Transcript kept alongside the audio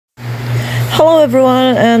Hello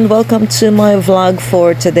everyone and welcome to my vlog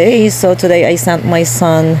for today. So today I sent my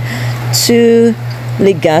son to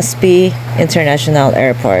Legazpi International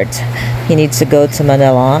Airport. He needs to go to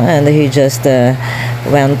Manila and he just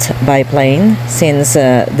went by plane since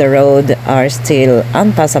the road are still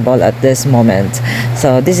unpassable at this moment.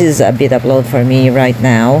 So this is a bit upload for me right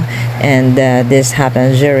now, and this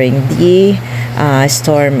happened during the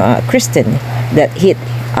storm Kristen that hit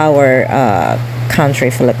our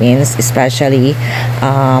country, Philippines, especially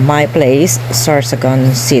my place,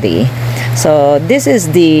 Sorsogon City. So this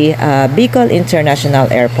is the Bicol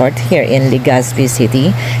International Airport here in Legazpi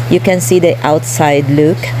City. You can see the outside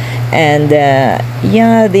look, and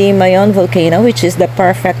yeah, the Mayon volcano, which is the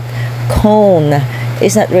perfect cone,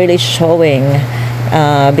 is not really showing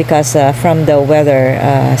because from the weather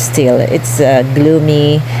still it's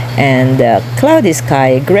gloomy and cloudy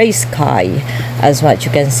sky, gray sky, as what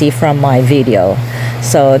you can see from my video.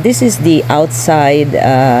 So this is the outside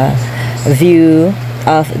view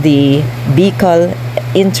of the Bicol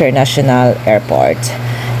International Airport,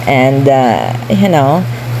 and you know,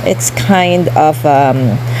 it's kind of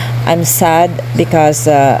I'm sad because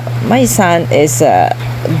my son is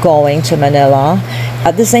going to Manila.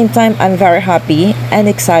 At the same time, I'm very happy and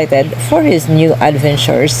excited for his new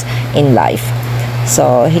adventures in life.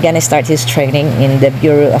 So he's gonna start his training in the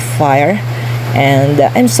Bureau of Fire, and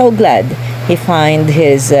I'm so glad he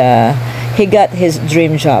got his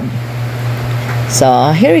dream job.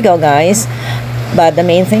 So here we go, guys. But the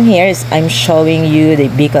main thing here is I'm showing you the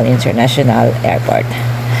Bicol International Airport,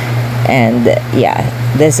 and yeah,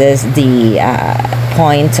 this is the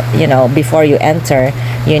point. You know, before you enter,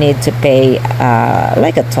 you need to pay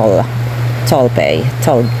like a toll pay.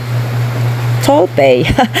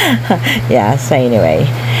 Yeah, so anyway,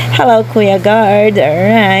 hello Kuya Guard. All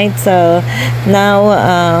right, so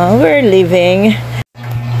now we're leaving.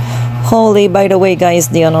 Holy, by the way,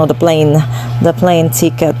 guys, you know, the plane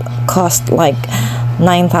ticket cost like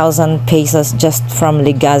 9,000 pesos just from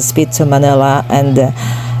Legazpi to Manila, and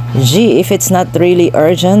gee, if it's not really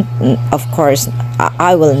urgent, of course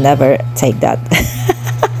I will never take that.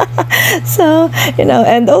 So, you know,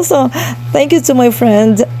 and also thank you to my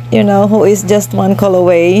friend, you know, who is just one call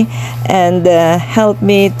away, and helped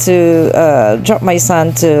me to drop my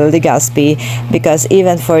son to Legazpi, because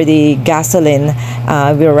even for the gasoline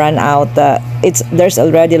we ran out. There's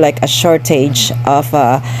already like a shortage of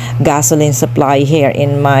gasoline supply here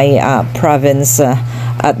in my province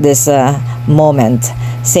at this moment,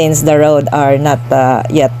 since the road are not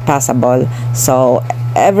yet passable, so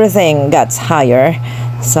everything gets higher.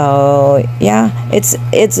 So yeah,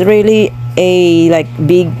 it's really a like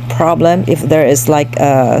big problem. If there is like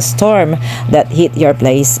a storm that hit your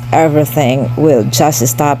place, everything will just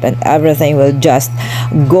stop and everything will just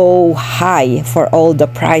go high for all the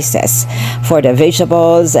prices, for the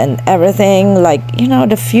vegetables and everything, like, you know,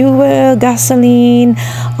 the fuel, gasoline.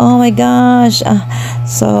 Oh my gosh.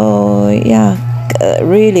 So yeah,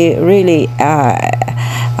 really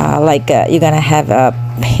like you're gonna have a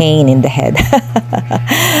pain in the head.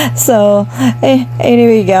 So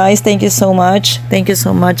anyway, guys, thank you so much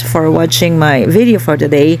for watching my video for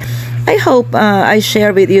today. I hope I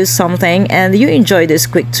share with you something and you enjoy this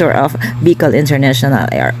quick tour of Bicol International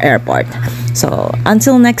Airport. So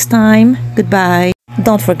until next time, goodbye.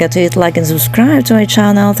 Don't forget to hit like and subscribe to my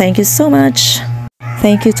channel. Thank you so much.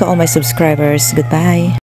 Thank you to all my subscribers. Goodbye.